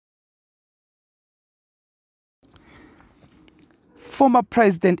Former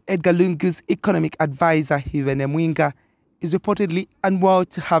President Edgar Lungu's economic advisor Hibeene Mwiinga is reportedly unwell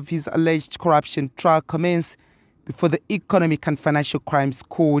to have his alleged corruption trial commence before the Economic and Financial Crimes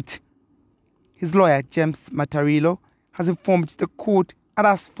Court. His lawyer, James Matarilo, has informed the court and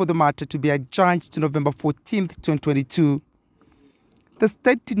asked for the matter to be adjourned to November 14, 2022. The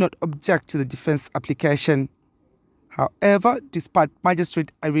state did not object to the defense application. However, despite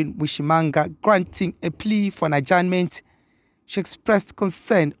Magistrate Irene Mwiinga granting a plea for an adjournment, she expressed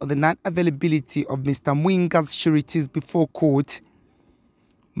concern on the non-availability of Mr. Mwiinga's sureties before court.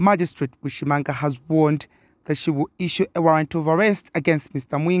 Magistrate Mwiinga has warned that she will issue a warrant of arrest against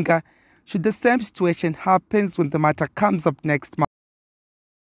Mr. Mwiinga should the same situation happens when the matter comes up next month.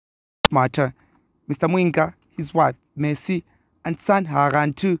 Mr. Mwiinga, his wife Mercy, and son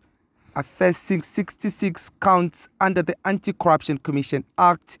Harantu are facing 66 counts under the Anti-Corruption Commission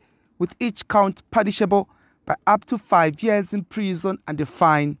Act, with each count punishable by up to 5 years in prison and a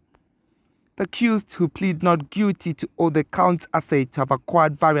fine. The accused, who plead not guilty to all the counts, are said to have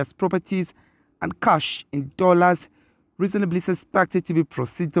acquired various properties and cash in dollars reasonably suspected to be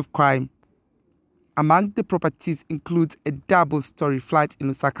proceeds of crime. Among the properties includes a double-story flat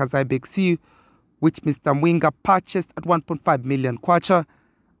in Osaka's Hibeene, which Mr. Mwiinga purchased at 1.5 million kwacha,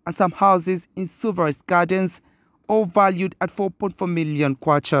 and some houses in Silverest Gardens, all valued at 4.4 million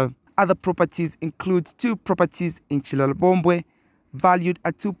kwacha. Other properties include 2 properties in Chilolobombwe, valued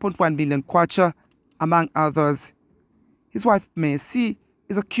at 2.1 million kwacha, among others. His wife Mercy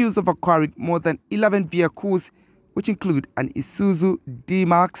is accused of acquiring more than 11 vehicles, which include an Isuzu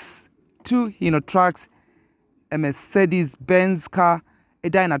D-Max, 2 Hino trucks, a Mercedes-Benz car, a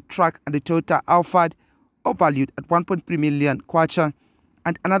Dyna truck, and a Toyota Alphard, all valued at 1.3 million kwacha,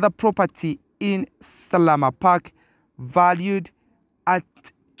 and another property in Salama Park, valued at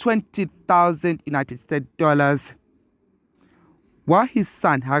 20,000 United States dollars. While his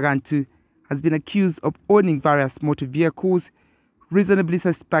son Harantu has been accused of owning various motor vehicles reasonably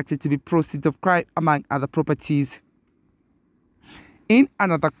suspected to be proceeds of crime, among other properties. In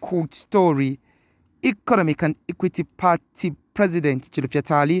another court story, Economic and Equity Party President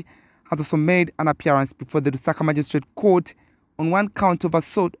Chilufyatali has also made an appearance before the Lusaka Magistrate Court on one count of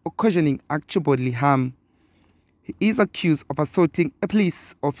assault occasioning actual bodily harm. He is accused of assaulting a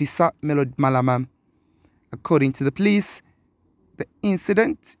police officer, Melody Malama. According to the police, the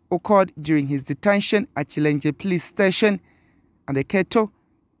incident occurred during his detention at Chilenje Police Station, and a keto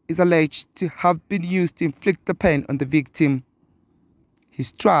is alleged to have been used to inflict the pain on the victim.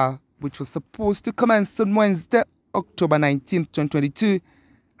 His trial, which was supposed to commence on Wednesday, October 19, 2022,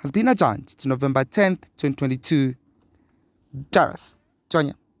 has been adjourned to November 10, 2022. Darius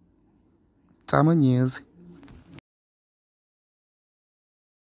Jonya, Tamo News.